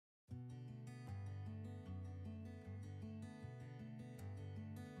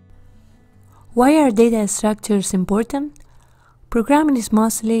Why are data structures important? Programming is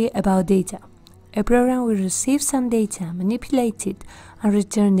mostly about data. A program will receive some data, manipulate it, and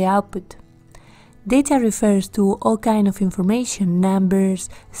return the output. Data refers to all kinds of information, numbers,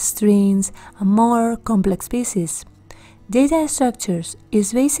 strings, and more complex pieces. Data structures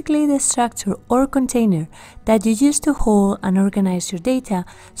is basically the structure or container that you use to hold and organize your data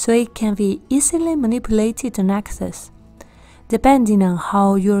so it can be easily manipulated and accessed. Depending on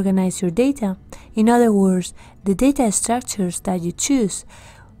how you organize your data, in other words, the data structures that you choose,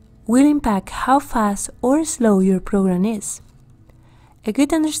 will impact how fast or slow your program is. A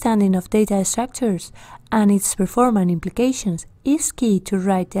good understanding of data structures and its performance implications is key to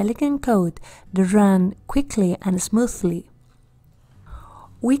write elegant code that runs quickly and smoothly.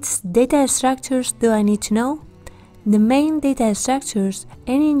 Which data structures do I need to know? The main data structures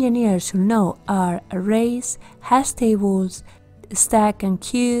any engineer should know are arrays, hash tables, stack and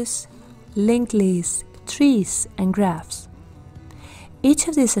queues, linked lists, trees, and graphs. Each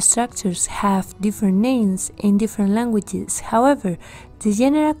of these structures have different names in different languages. However, the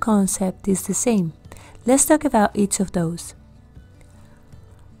general concept is the same. Let's talk about each of those.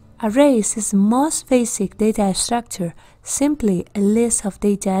 Arrays is the most basic data structure, simply a list of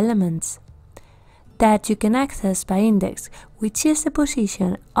data elements that you can access by index, which is the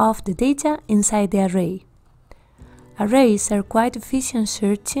position of the data inside the array. Arrays are quite efficient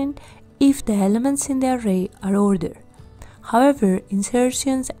searching if the elements in the array are ordered. However,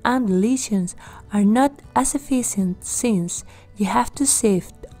 insertions and deletions are not as efficient since you have to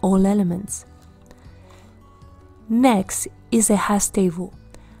sift all elements. Next is the hash table.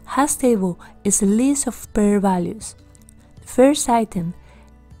 Hash table is a list of pair values. The first item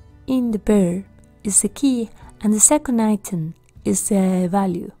in the pair is the key and the second item is the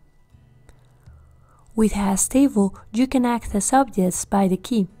value. With hash table, you can access objects by the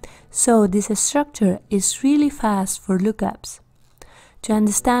key, so this structure is really fast for lookups. To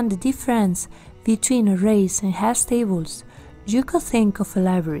understand the difference between arrays and hash tables, you could think of a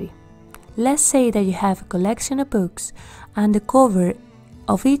library. Let's say that you have a collection of books and the cover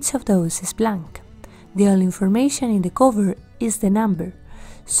of each of those is blank. The only information in the cover is the number.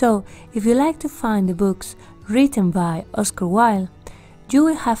 So, if you like to find the books written by Oscar Wilde, you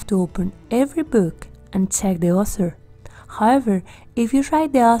will have to open every book and check the author. However, if you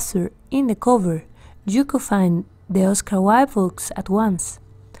write the author in the cover, you could find the Oscar Wilde books at once.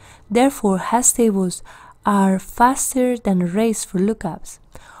 Therefore, hash tables are faster than arrays for lookups,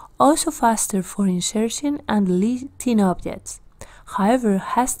 also faster for insertion and deleting objects. However,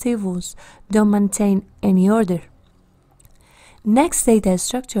 hash tables don't maintain any order. Next data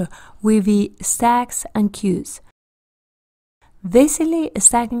structure will be stacks and queues. Basically,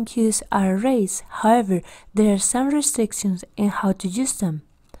 stacks and queues are arrays, however, there are some restrictions in how to use them.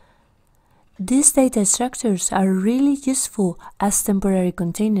 These data structures are really useful as temporary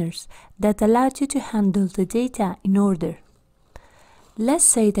containers that allow you to handle the data in order. Let's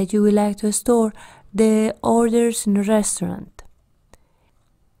say that you would like to store the orders in a restaurant.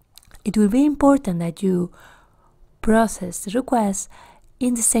 It will be important that you process the requests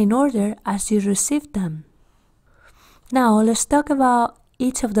in the same order as you received them. Now let's talk about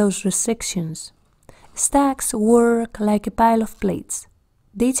each of those restrictions. Stacks work like a pile of plates.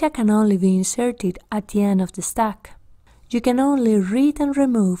 Data can only be inserted at the end of the stack. You can only read and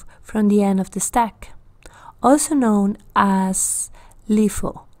remove from the end of the stack, also known as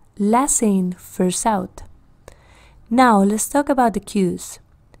LIFO, last in, first out. Now let's talk about the queues.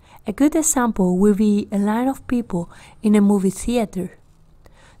 A good example will be a line of people in a movie theater.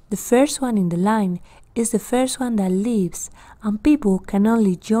 The first one in the line is the first one that leaves, and people can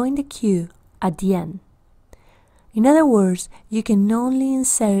only join the queue at the end. In other words, you can only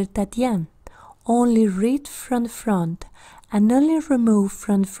insert at the end, only read from the front, and only remove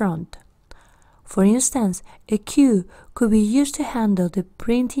from the front. For instance, a queue could be used to handle the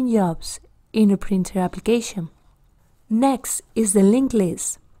printing jobs in a printer application. Next is the linked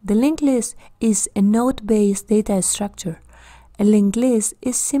list. The linked list is a node-based data structure. A linked list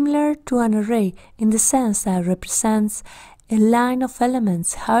is similar to an array in the sense that it represents a line of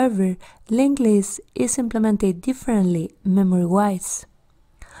elements. However, linked list is implemented differently memory-wise.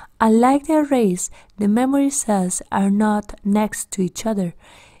 Unlike the arrays, the memory cells are not next to each other,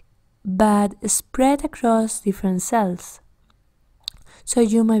 but spread across different cells. So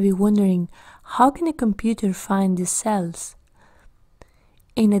you might be wondering, how can a computer find these cells?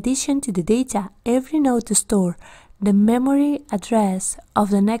 In addition to the data, every node stores the memory address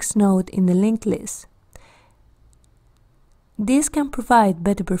of the next node in the linked list. This can provide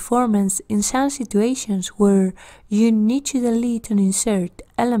better performance in some situations where you need to delete and insert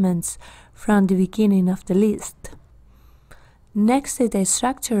elements from the beginning of the list. Next data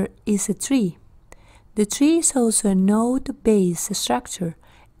structure is a tree. The tree is also a node-based structure.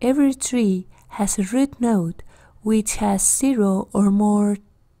 Every tree has a root node which has 0 or more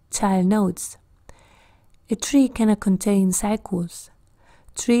child nodes. A tree cannot contain cycles.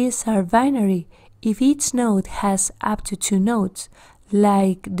 Trees are binary if each node has up to 2 nodes,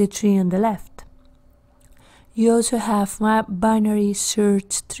 like the tree on the left. You also have binary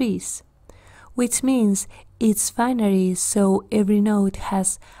search trees, which means it's binary, so every node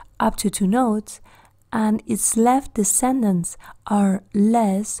has up to 2 nodes, and its left descendants are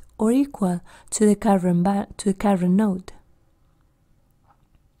less or equal to the current node.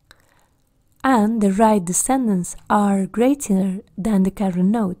 And the right descendants are greater than the current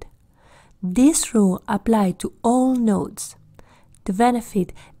node. This rule applies to all nodes. The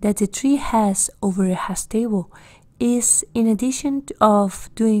benefit that the tree has over a hash table is, in addition of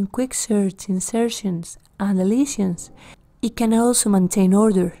doing quick search insertions and deletions, it can also maintain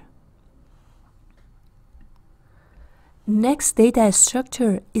order. Next data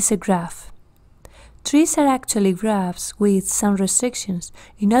structure is a graph. Trees are actually graphs with some restrictions.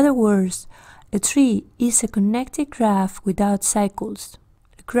 In other words, a tree is a connected graph without cycles.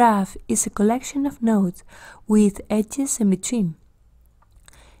 A graph is a collection of nodes with edges in between.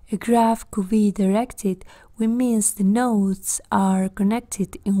 A graph could be directed, which means the nodes are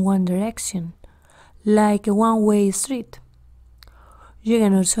connected in one direction, like a one-way street. You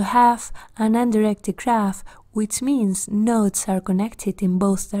can also have an undirected graph, which means nodes are connected in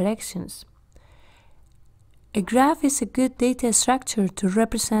both directions. A graph is a good data structure to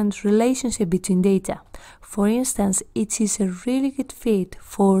represent relationship between data. For instance, it is a really good fit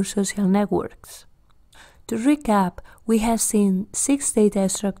for social networks. To recap, we have seen 6 data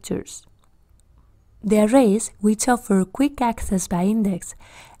structures. The arrays, which offer quick access by index,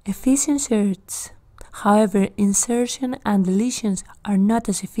 efficient search. However, insertion and deletions are not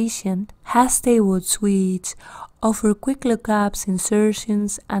as efficient. Hash tables, which offer quick lookups,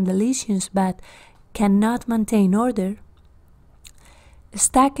 insertions, and deletions, but cannot maintain order.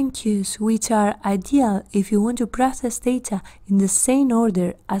 Stack and queues, which are ideal if you want to process data in the same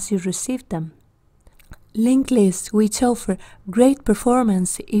order as you receive them. Linked lists, which offer great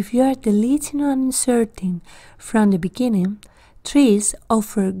performance if you are deleting and inserting from the beginning. Trees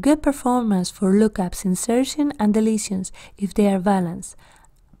offer good performance for lookups, insertion, and deletions if they are balanced.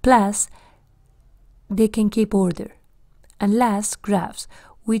 Plus, they can keep order. And last, graphs,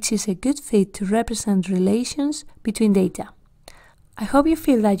 which is a good fit to represent relations between data. I hope you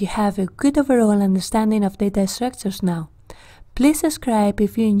feel that you have a good overall understanding of data structures now. Please subscribe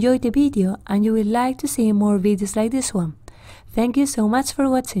if you enjoyed the video and you would like to see more videos like this one. Thank you so much for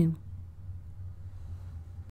watching.